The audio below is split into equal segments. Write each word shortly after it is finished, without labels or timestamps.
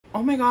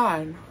Oh my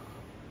god.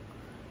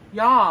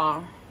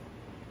 Y'all.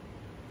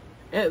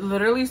 It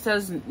literally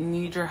says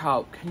need your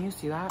help. Can you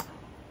see that?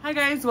 Hi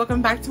guys,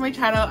 welcome back to my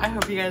channel. I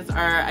hope you guys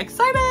are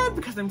excited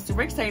because I'm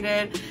super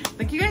excited.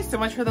 Thank you guys so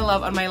much for the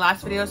love on my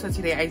last video. So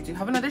today I do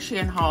have another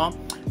Shein haul,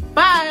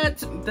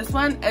 but this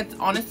one, it's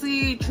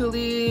honestly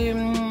truly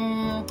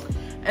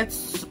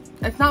it's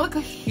not like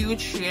a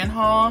huge Shein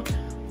haul,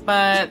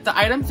 but the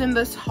items in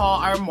this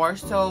haul are more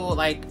so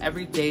like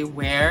everyday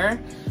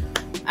wear,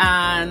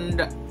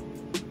 and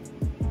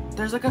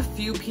there's like a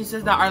few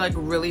pieces that are like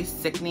really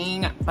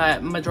sickening,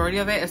 but majority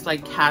of it is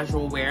like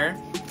casual wear.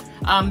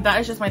 That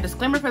is just my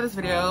disclaimer for this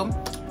video.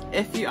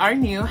 If you are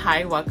new,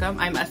 hi, welcome.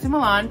 I'm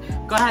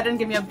ESEMILAN. Go ahead and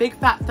give me a big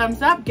fat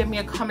thumbs up. Give me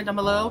a comment down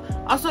below.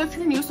 Also, if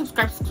you're new,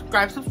 subscribe.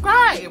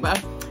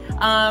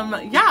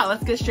 Yeah,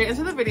 let's get straight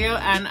into the video.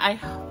 And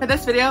for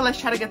this video, let's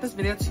try to get this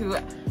video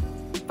to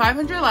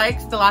 500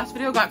 likes. The last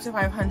video got to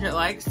 500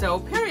 likes, so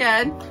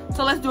period.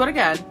 So let's do it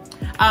again.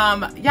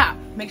 Yeah,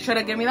 make sure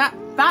to give me that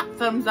fat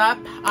thumbs up,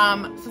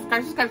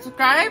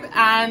 subscribe,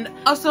 and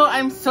also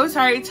I'm so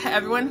sorry to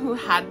everyone who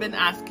had been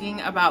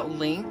asking about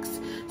links.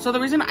 So the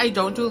reason I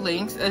don't do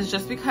links is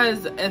just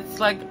because it's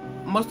like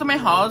most of my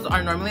hauls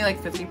are normally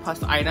like 50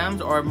 plus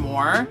items or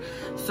more,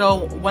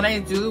 so when I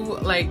do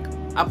like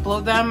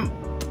upload them,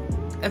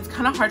 it's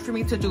kind of hard for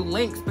me to do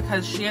links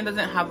because Shein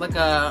doesn't have like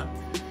a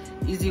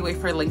easy way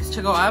for links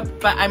to go up,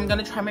 but I'm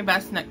gonna try my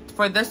best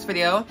for this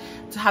video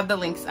to have the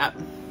links up.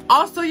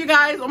 Also, you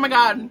guys, oh my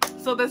god,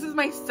 so this is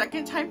my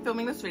second time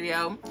filming this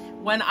video.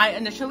 When I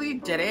initially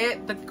did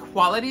it, the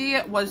quality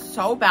was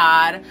so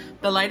bad,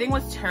 the lighting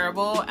was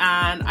terrible,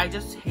 and I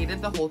just hated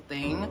the whole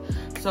thing.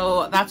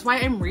 So that's why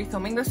I'm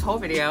refilming this whole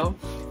video.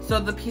 So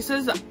the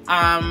pieces,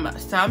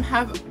 some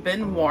have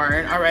been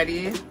worn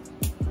already,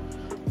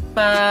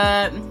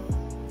 but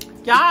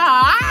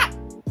yeah,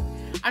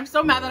 I'm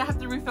so mad that I have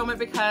to refilm it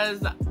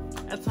because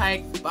it's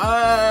like,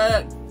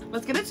 fuck.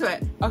 Let's get into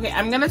it. Okay,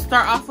 I'm gonna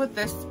start off with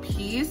this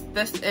piece.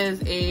 This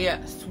is a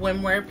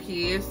swimwear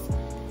piece.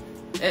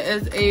 It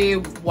is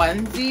a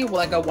onesie,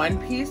 like a one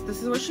piece.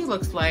 This is what she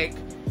looks like.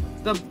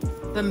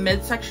 The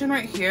midsection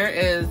right here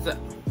is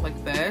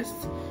like this.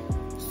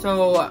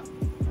 So,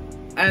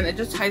 and it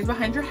just ties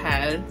behind your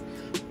head.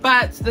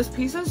 But this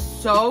piece is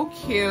so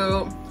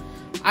cute.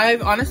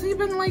 I've honestly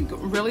been like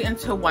really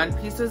into one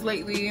pieces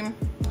lately.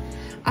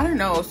 I don't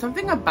know,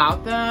 something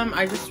about them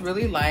I just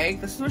really like.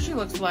 This is what she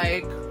looks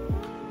like.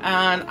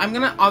 And I'm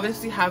gonna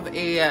obviously have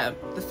a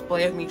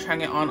display of me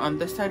trying it on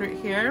this side right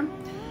here.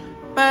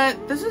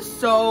 But this is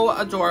so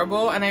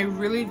adorable, and I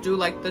really do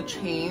like the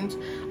chains.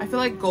 I feel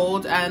like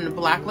gold and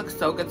black look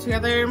so good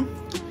together.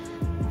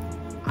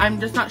 I'm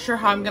just not sure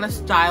how I'm gonna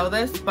style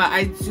this, but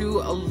I do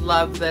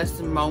love this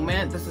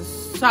moment. This is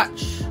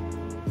such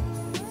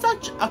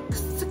a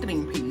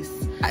sickening piece.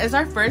 That is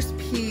our first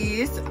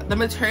piece. The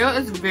material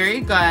is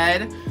very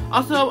good.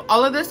 Also,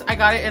 all of this, I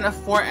got it in a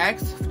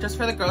 4X, just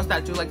for the girls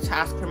that do like to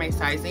ask for my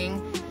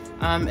sizing.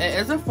 It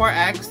is a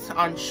 4X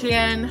on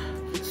Shein.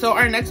 So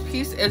our next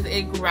piece is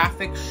a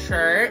graphic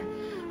shirt.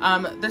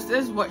 This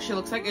is what she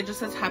looks like. It just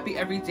says happy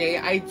every day.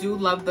 I do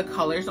love the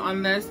colors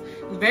on this.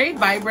 It's very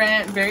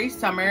vibrant, very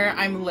summer.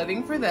 I'm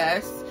living for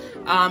this.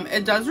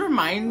 It does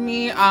remind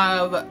me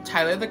of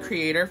Tyler, the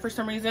Creator, for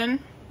some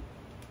reason.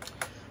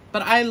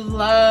 But I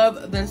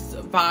love this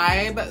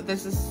vibe.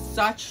 This is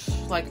such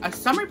like a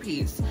summer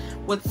piece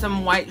with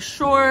some white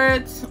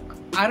shorts.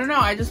 I don't know,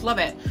 I just love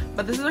it.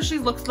 But this is what she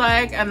looks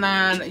like, and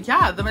then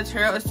yeah, the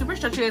material is super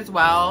stretchy as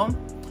well,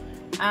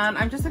 and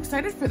I'm just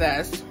excited for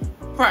this.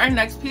 For our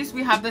next piece,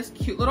 we have this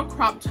cute little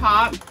crop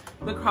top.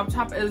 The crop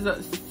top is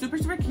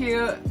super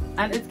cute,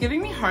 and it's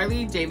giving me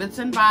Harley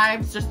Davidson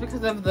vibes just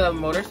because of the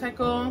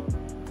motorcycle.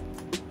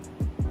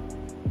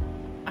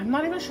 I'm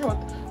not even sure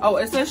what oh,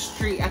 it says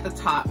street at the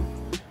top.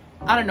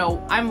 I don't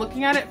know, I'm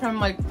looking at it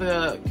from like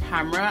the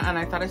camera and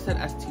I thought it said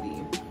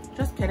STD.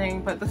 Just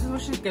kidding, but this is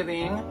what she's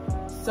giving.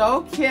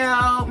 So cute.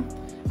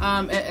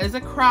 It is a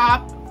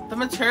crop. The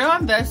material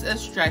on this is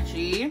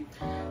stretchy,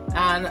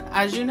 and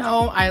as you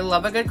know, I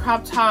love a good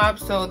crop top,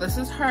 so this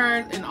is her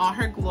in all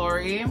her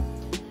glory.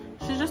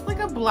 She's just like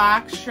a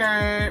black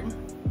shirt.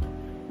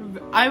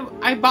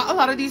 I bought a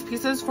lot of these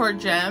pieces for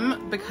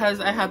gym because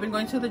I have been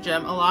going to the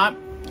gym a lot,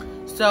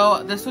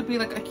 so this would be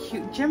like a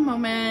cute gym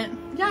moment.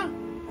 Yeah.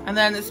 And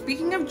then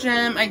speaking of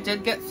gym, I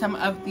did get some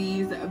of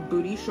these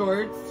booty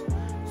shorts.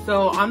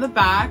 So on the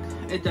back,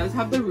 it does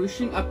have the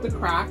ruching up the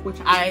crack, which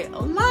I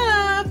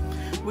love.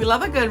 We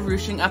love a good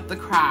ruching up the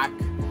crack.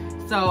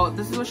 So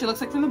this is what she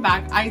looks like from the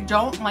back. I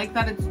don't like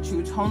that it's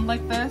two-toned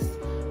like this.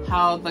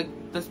 How like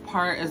this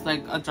part is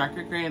like a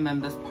darker gray and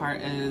then this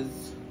part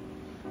is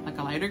like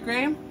a lighter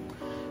gray.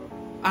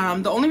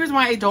 The only reason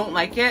why I don't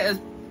like it is,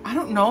 I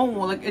don't know,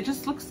 like it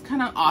just looks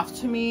kind of off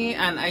to me,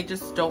 and I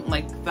just don't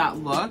like that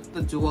look,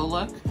 the dual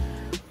look.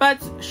 But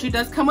she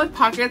does come with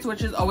pockets,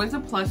 which is always a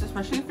plus,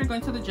 especially if you're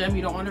going to the gym.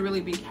 You don't want to really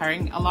be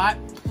carrying a lot,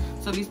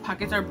 so these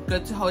pockets are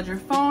good to hold your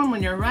phone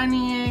when you're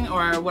running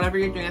or whatever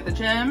you're doing at the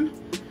gym.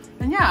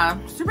 And yeah,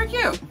 super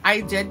cute.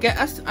 I did get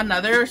us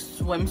another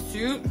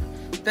swimsuit.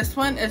 This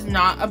one is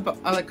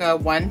not like a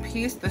one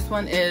piece. This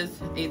one is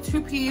a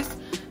two piece.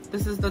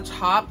 This is the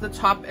top. The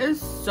top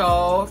is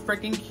so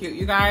freaking cute,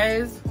 you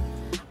guys.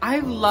 I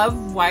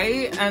love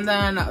white, and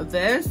then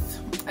this,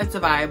 it's a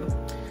vibe.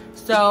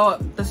 So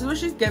this is what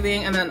she's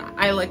giving, and then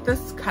I like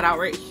this cutout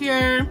right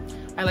here.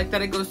 I like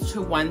that it goes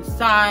to one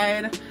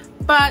side,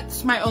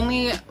 but my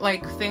only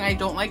like thing I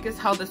don't like is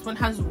how this one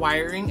has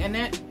wiring in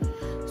it.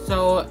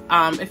 So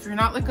if you're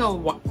not like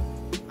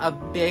a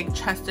big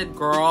chested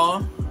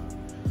girl,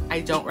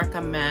 I don't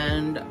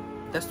recommend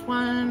this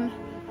one,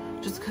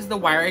 just because the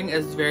wiring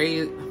is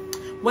very,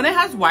 when it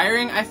has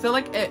wiring, I feel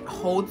like it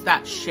holds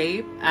that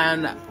shape,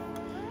 and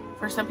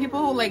for some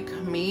people like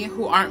me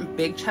who aren't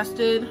big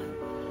chested,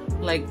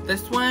 like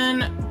this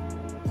one,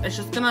 it's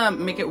just gonna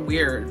make it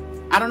weird.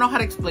 I don't know how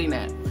to explain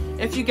it.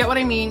 If you get what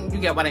I mean, you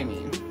get what I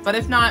mean. But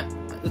if not,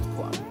 it's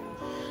cool.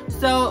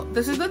 So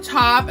this is the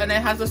top, and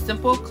it has a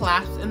simple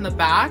clasp in the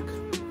back.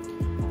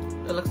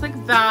 It looks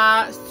like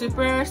that.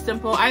 Super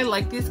simple. I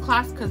like these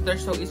clasps because they're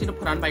so easy to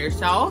put on by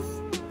yourself.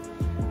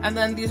 And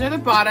then these are the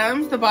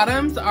bottoms. The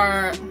bottoms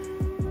are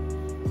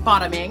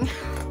bottoming.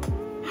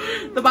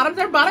 The bottoms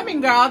are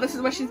bottoming, girl. This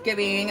is what she's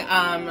giving.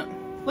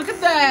 Look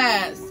at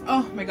this.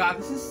 Oh my god,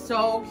 this is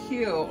so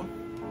cute.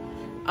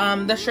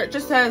 The shirt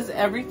just says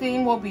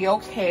everything will be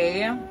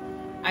okay.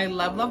 I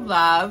love, love,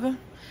 love.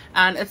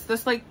 And it's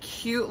this like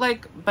cute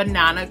like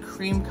banana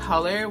cream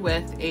color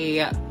with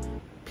a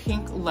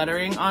pink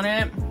lettering on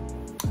it.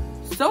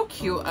 So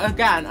cute.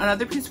 Again,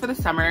 another piece for the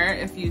summer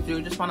if you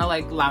do just want to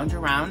like lounge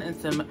around in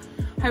some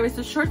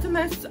high-waisted shorts in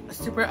this.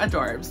 Super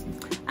adorbs.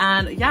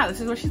 And yeah,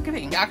 this is what she's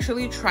giving. I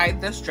actually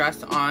tried this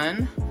dress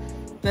on.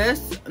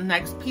 This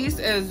next piece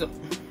is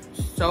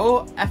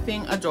so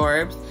effing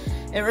adorbs.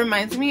 It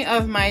reminds me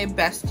of my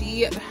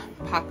bestie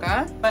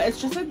Paka, but it's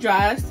just a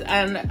dress,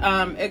 and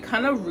it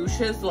kind of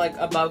ruches like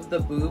above the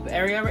boob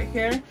area right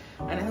here,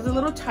 and it has a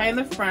little tie in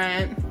the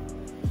front,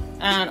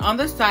 and on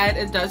the side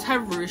it does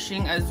have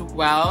ruching as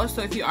well.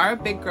 So if you are a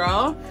big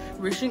girl,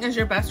 ruching is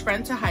your best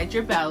friend to hide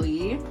your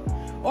belly,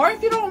 or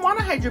if you don't want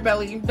to hide your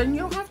belly, then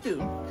you don't have to.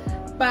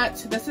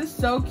 But this is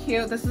so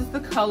cute. This is the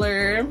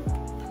color.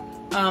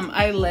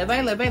 I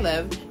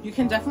live. You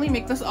can definitely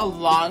make this a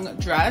long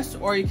dress,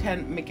 or you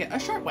can make it a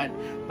short one,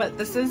 but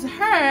this is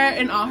her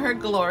in all her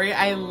glory.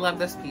 I love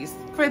this piece.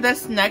 For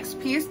this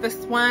next piece, this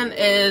one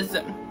is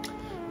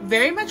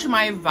very much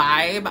my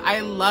vibe.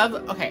 I love,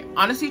 okay,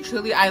 honestly,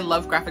 truly, I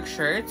love graphic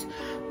shirts,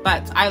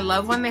 but I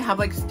love when they have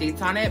like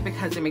states on it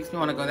because it makes me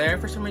want to go there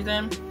for some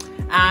reason.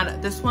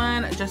 And this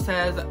one just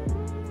says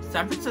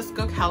San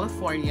Francisco,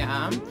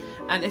 California.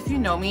 And if you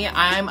know me,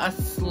 I'm a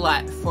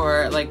slut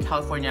for like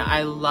California.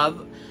 I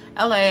love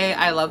LA.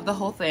 I love the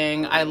whole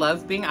thing. I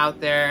love being out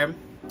there.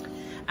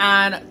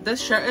 And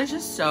this shirt is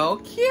just so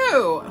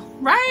cute,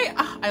 right?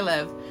 Oh, I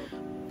live.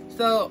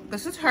 So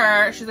this is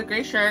her. She's a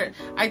great shirt.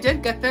 I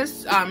did get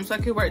this so I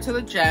could wear it to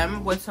the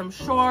gym with some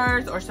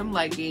shorts or some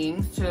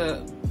leggings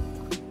to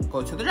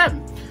go to the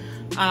gym.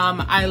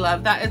 I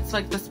love that it's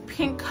like this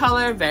pink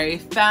color, very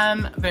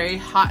femme, very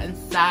hot and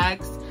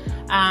sex.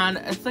 And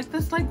it's like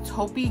this like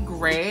taupey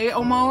gray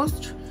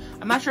almost.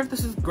 I'm not sure if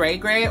this is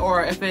gray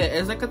or if it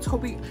is like a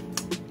taupey.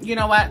 You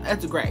know what?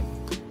 It's gray.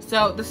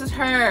 So this is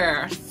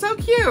her. So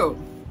cute.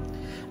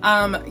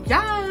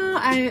 Yeah,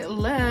 I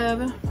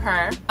love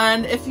her.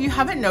 And if you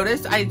haven't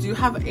noticed, I do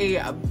have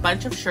a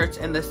bunch of shirts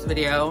in this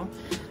video.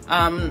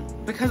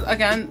 Because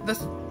again,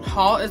 this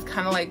haul is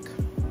kind of like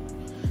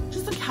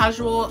just a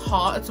casual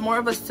haul. It's more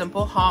of a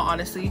simple haul,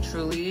 honestly,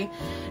 truly.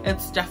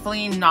 It's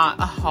definitely not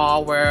a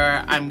haul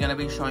where I'm gonna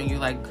be showing you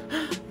like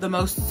the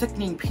most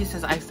sickening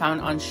pieces I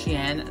found on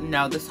Shein.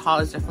 No, this haul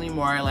is definitely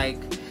more like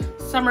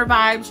summer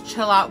vibes,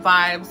 chill out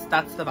vibes.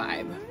 That's the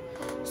vibe.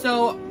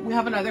 So we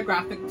have another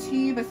graphic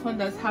tee. This one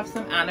does have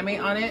some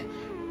anime on it.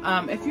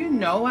 If you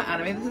know what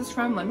anime this is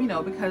from, let me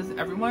know, because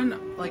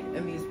everyone like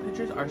in these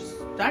pictures are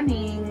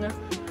stunning.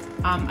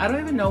 I don't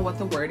even know what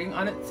the wording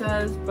on it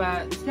says,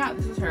 but yeah,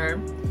 this is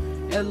her.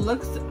 It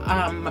looks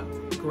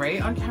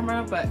gray on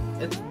camera, but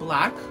it's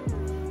black.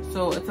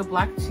 So it's a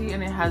black tee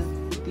and it has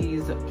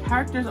these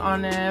characters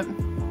on it.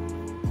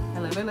 I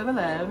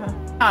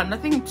live.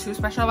 Nothing too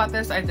special about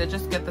this. I did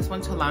just get this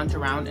one to lounge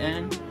around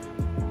in,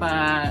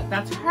 but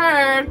that's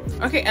her.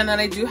 Okay, and then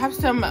I do have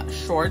some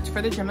shorts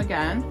for the gym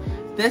again.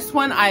 This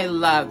one I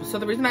love. So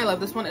the reason I love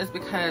this one is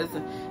because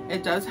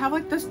it does have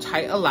like this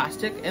tight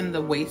elastic in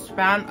the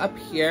waistband up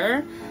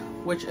here,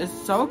 which is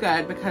so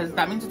good because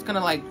that means it's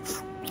gonna like,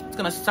 it's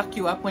gonna suck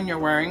you up when you're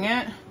wearing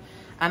it,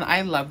 and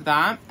I love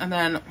that. And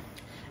then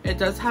it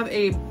does have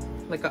a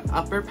like an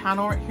upper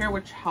panel right here,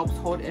 which helps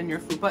hold in your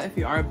fupa if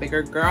you are a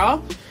bigger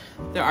girl.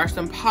 There are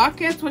some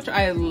pockets, which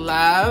I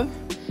love,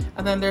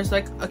 and then there's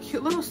like a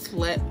cute little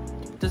slit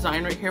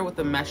design right here with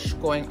the mesh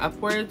going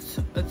upwards.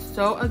 It's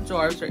so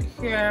adorable right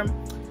here.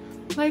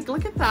 Like,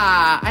 look at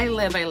that. I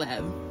live.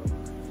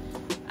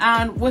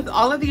 And with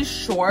all of these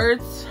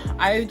shorts,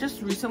 I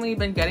just recently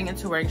been getting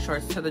into wearing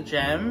shorts to the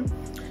gym.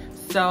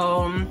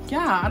 So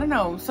yeah, I don't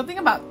know, something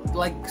about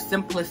like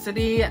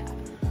simplicity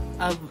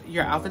of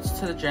your outfits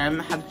to the gym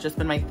have just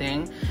been my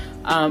thing.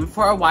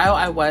 For a while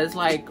I was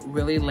like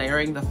really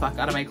layering the fuck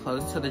out of my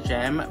clothes to the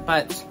gym,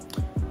 but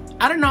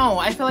I don't know,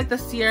 I feel like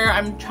this year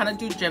I'm trying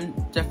to do gym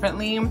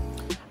differently.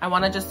 I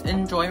want to just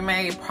enjoy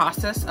my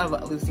process of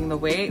losing the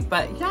weight.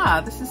 But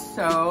yeah, this is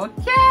so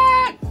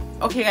cute.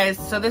 Okay guys,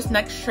 so this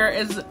next shirt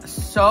is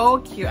so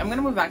cute. I'm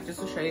gonna move back just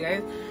to show you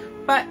guys,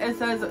 but it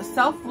says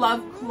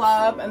Self-Love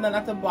Club, and then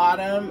at the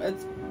bottom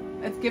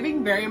it's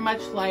giving very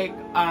much like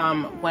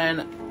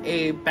when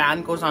a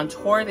band goes on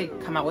tour, they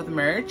come out with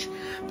merch.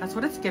 That's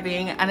what it's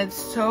giving, and it's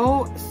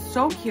so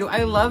cute.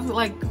 I love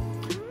like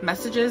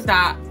messages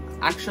that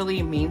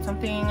actually mean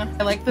something.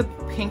 I like the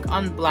pink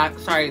on black.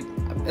 Sorry,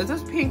 is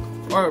this pink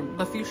or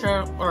the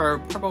fuchsia or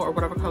purple or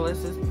whatever color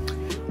this is?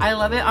 I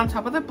love it on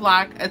top of the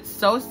black. It's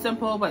so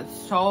simple but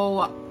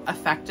so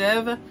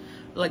effective.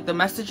 Like the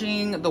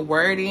messaging, the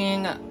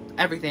wording,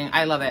 everything.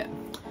 I love it.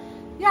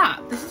 Yeah,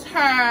 this is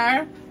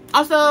her.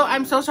 Also,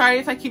 I'm so sorry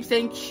if I keep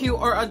saying cute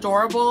or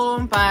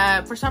adorable,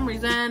 but for some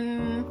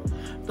reason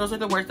those are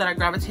the words that are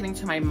gravitating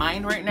to my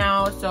mind right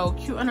now. So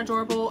cute and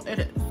adorable it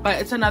is. But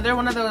it's another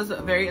one of those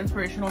very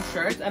inspirational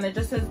shirts, and it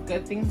just says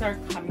good things are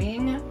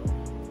coming.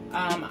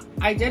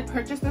 I did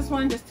purchase this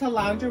one just to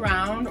lounge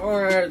around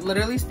or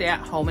literally stay at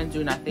home and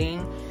do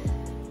nothing,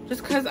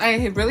 just because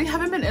I really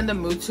haven't been in the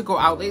mood to go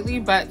out lately.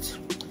 But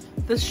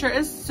this shirt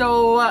is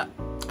so,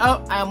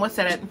 oh, I almost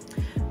said it.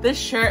 This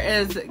shirt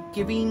is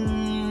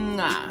giving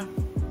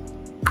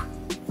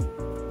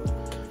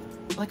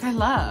like I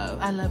love.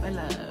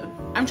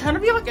 I'm trying to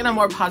be like in a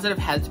more positive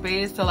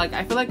headspace, so like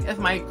I feel like if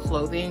my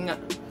clothing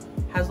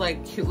has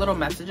like cute little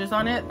messages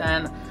on it,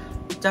 then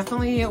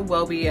definitely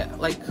will be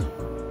like,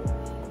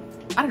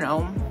 I don't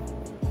know,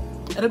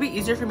 it'll be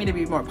easier for me to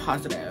be more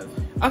positive.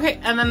 Okay,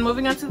 and then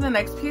moving on to the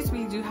next piece,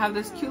 we do have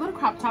this cute little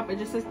crop top. It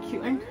just says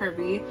cute and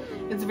curvy.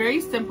 It's very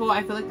simple.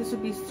 I feel like this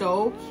would be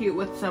so cute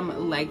with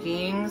some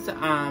leggings,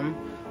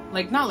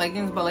 like not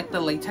leggings but like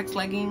the latex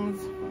leggings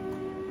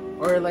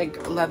or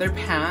like leather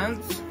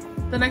pants.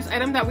 The next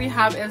item that we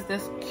have is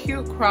this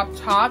cute crop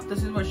top.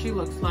 This is what she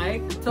looks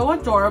like. So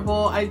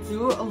adorable. I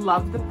do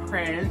love the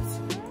print.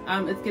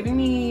 It's giving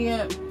me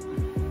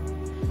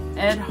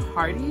Ed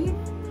Hardy,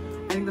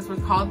 I think this was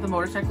called, the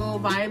motorcycle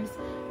vibes.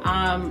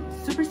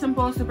 Super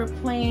simple, super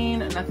plain,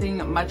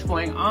 nothing much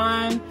going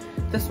on.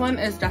 This one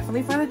is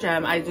definitely for the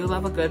gym. I do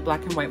love a good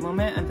black and white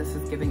moment, and this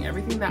is giving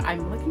everything that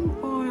I'm looking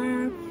for.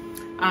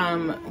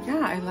 Yeah,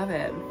 I love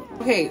it.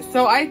 Okay,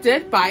 so I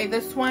did buy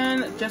this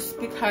one just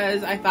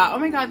because I thought, oh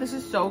my god, this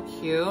is so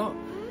cute.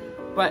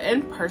 But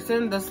in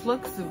person, this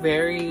looks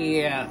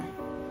very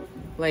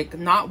like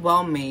not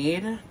well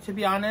made, to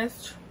be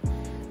honest.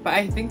 But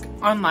I think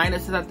online it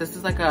says that this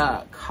is like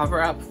a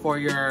cover up for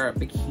your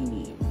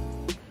bikini.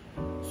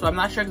 So I'm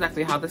not sure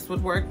exactly how this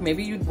would work.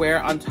 Maybe you'd wear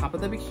it on top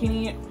of the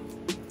bikini,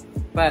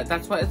 but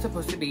that's what it's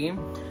supposed to be.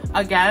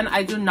 Again,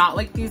 I do not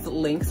like these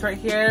links right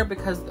here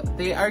because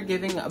they are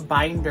giving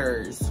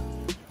binders.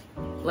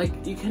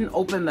 Like, you can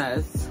open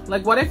this.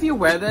 Like, what if you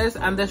wear this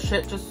and this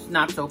shit just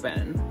snaps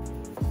open?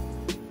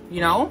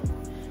 You know?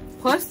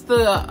 Plus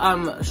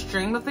the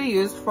string that they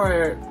use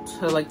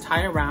to like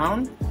tie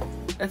around,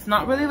 it's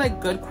not really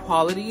like good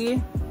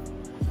quality.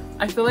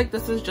 I feel like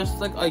this is just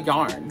like a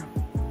yarn.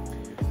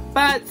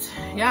 But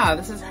yeah,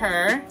 this is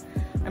her.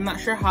 I'm not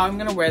sure how I'm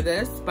gonna wear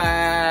this,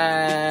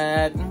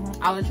 but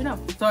I'll let you know.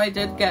 So I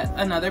did get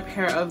another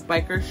pair of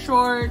biker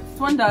shorts. This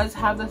one does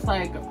have this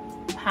like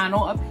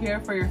panel up here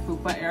for your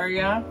fupa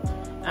area,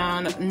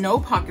 and no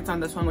pockets on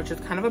this one, which is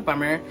kind of a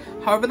bummer.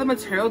 However, the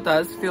material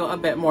does feel a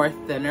bit more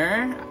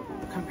thinner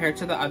compared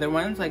to the other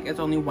ones. Like, it's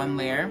only one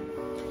layer.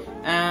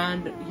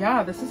 And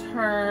yeah, this is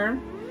her.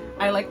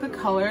 I like the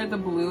color. The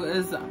blue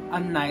is a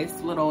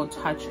nice little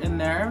touch in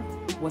there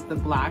with the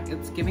black.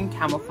 It's giving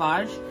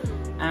camouflage.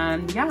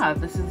 And yeah,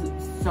 this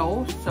is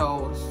so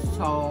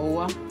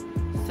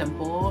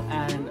simple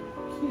and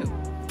cute.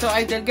 So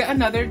I did get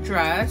another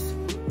dress.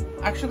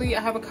 Actually, I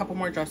have a couple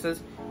more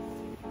dresses.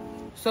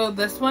 So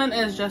this one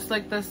is just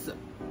like this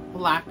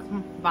black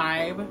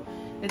vibe.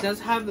 It does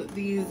have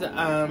these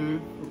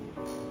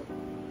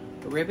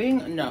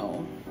ribbing?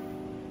 No.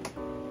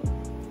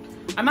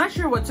 I'm not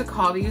sure what to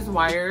call these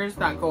wires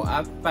that go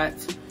up, but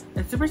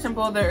it's super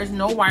simple. There is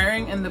no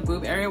wiring in the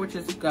boob area, which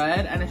is good,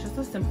 and it's just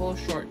a simple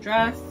short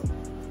dress.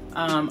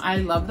 I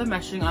love the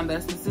meshing on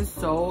this. This is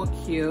so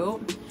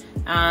cute,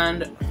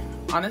 and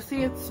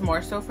honestly, it's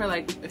more so for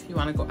like if you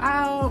want to go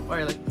out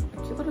or like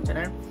a cute little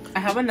dinner. I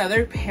have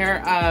another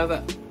pair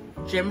of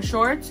gym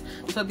shorts.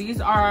 So these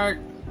are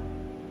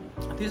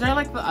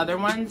like the other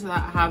ones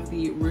that have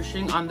the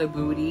ruching on the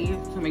booty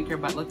to make your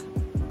butt look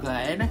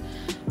good.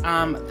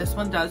 This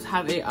one does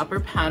have a upper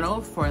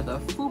panel for the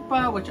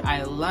fupa, which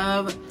I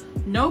love.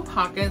 No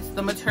pockets.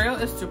 The material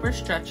is super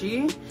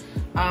stretchy.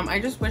 I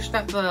just wish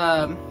that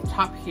the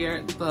top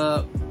here,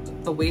 the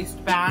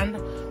waistband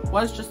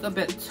was just a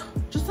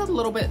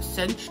little bit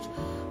cinched,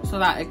 so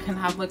that it can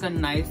have like a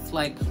nice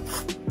like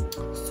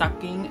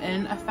sucking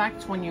in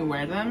effect when you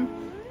wear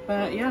them.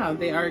 But yeah,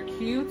 they are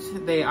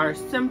cute, they are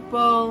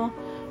simple,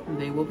 and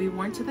they will be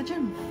worn to the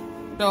gym.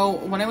 So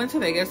when I went to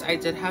Vegas, I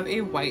did have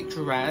a white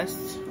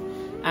dress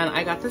and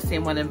I got the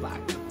same one in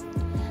black.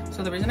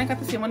 So the reason I got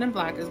the same one in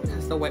black is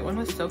because the white one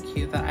was so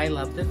cute that I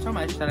loved it so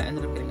much that I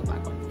ended up getting a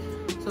black one.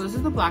 So this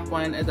is the black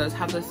one. It does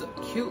have this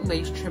cute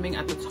lace trimming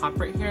at the top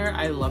right here.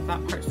 I love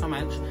that part so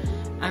much.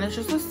 And it's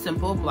just a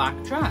simple black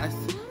dress.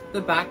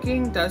 The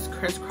backing does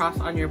crisscross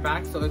on your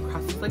back, so it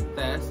crosses like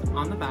this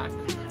on the back.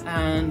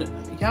 And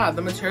yeah,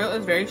 the material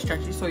is very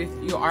stretchy, so if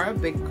you are a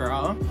big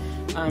girl,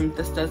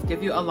 this does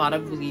give you a lot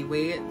of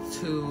leeway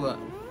to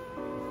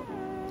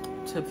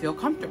feel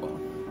comfortable.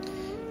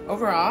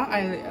 Overall,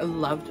 I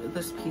loved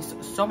this piece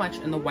so much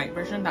in the white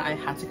version that I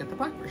had to get the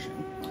black version.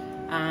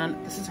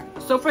 And this is her.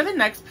 So for the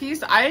next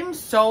piece, I'm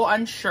so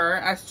unsure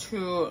as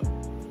to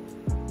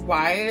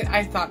why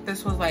I thought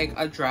this was like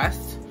a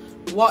dress.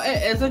 Well,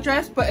 it is a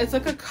dress, but it's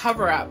like a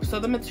cover-up. So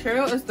the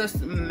material is this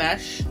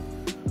mesh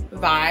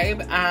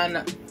vibe,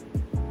 and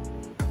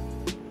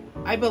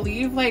I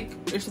believe like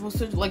you're supposed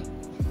to like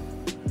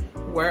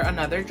wear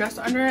another dress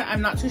under it.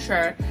 I'm not too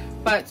sure,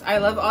 but I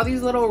love all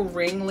these little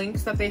ring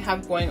links that they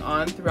have going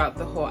on throughout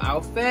the whole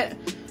outfit.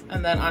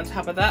 And then on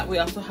top of that, we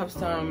also have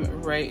some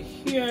right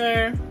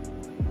here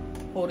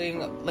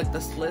holding like the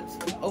slits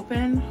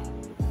open.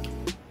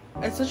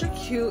 It's such a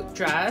cute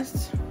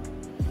dress.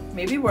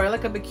 Maybe wear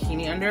like a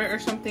bikini under it or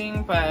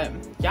something, but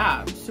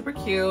yeah, super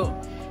cute.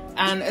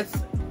 And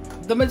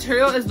the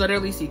material is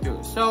literally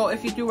see-through. So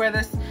if you do wear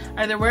this,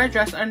 either wear a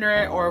dress under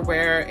it or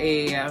wear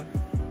a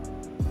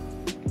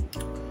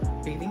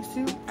bathing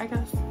suit, I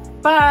guess.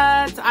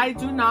 But I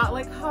do not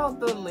like how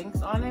the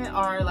links on it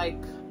are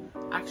like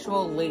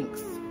actual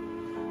links.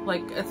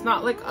 Like, it's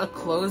not like a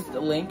closed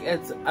link,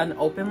 it's an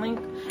open link.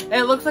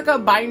 It looks like a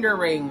binder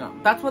ring.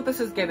 That's what this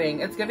is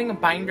giving. It's giving a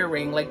binder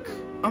ring. Like,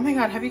 oh my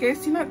god, have you guys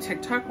seen that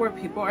TikTok where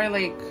people are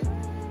like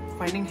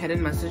finding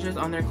hidden messages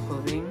on their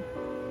clothing?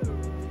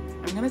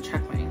 I'm gonna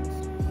check mine.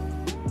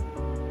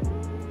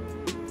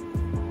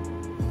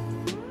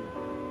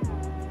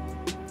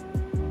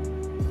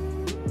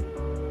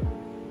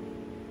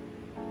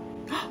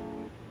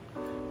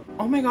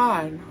 Oh my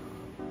god.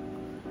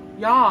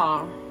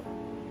 Yeah.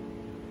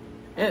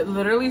 It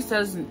literally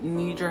says,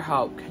 need your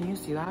help. Can you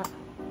see that?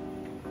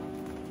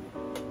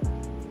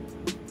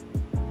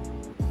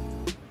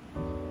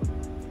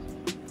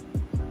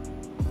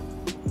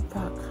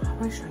 Fuck, how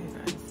do I show you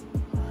guys?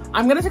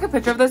 I'm gonna take a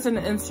picture of this and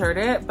insert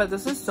it, but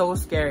this is so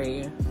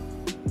scary.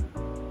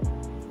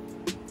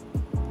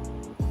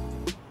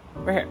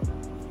 Right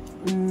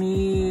here.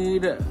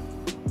 Need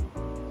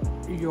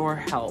your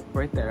help,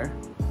 right there.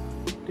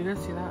 Do you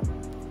guys see that?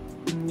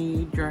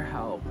 Need your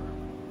help.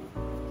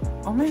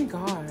 Oh my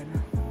god.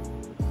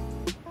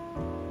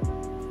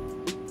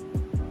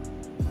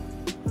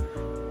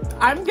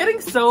 I'm getting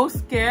so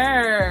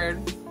scared.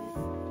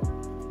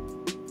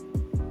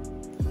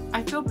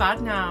 I feel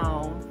bad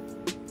now.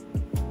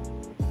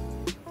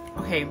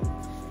 Okay.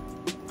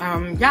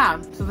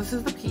 Yeah, so this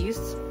is the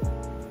piece.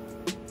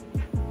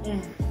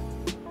 Yeah.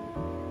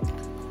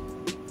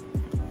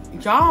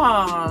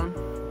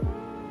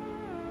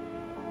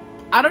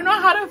 I don't know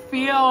how to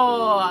feel.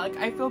 Like,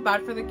 I feel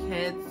bad for the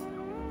kids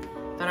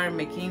that are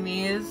making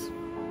these.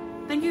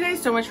 Thank you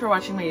guys so much for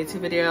watching my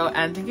YouTube video,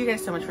 and thank you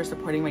guys so much for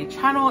supporting my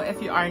channel.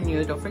 If you are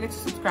new, don't forget to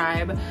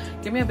subscribe.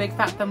 Give me a big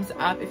fat thumbs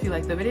up if you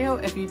liked the video.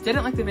 If you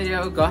didn't like the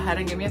video, go ahead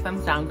and give me a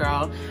thumbs down,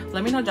 girl.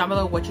 Let me know down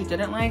below what you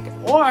didn't like,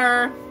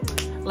 or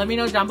let me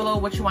know down below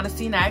what you want to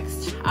see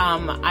next.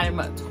 I'm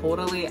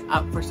totally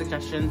up for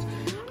suggestions.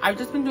 I've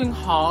just been doing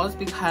hauls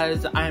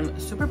because I'm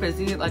super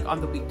busy like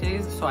on the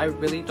weekdays, so I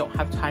really don't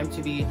have time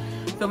to be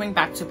filming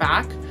back to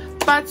back.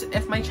 But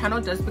if my channel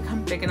does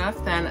become big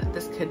enough, then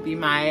this could be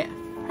my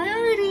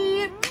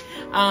priority.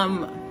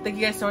 Thank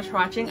you guys so much for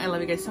watching. I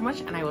love you guys so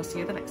much, and I will see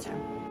you the next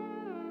time.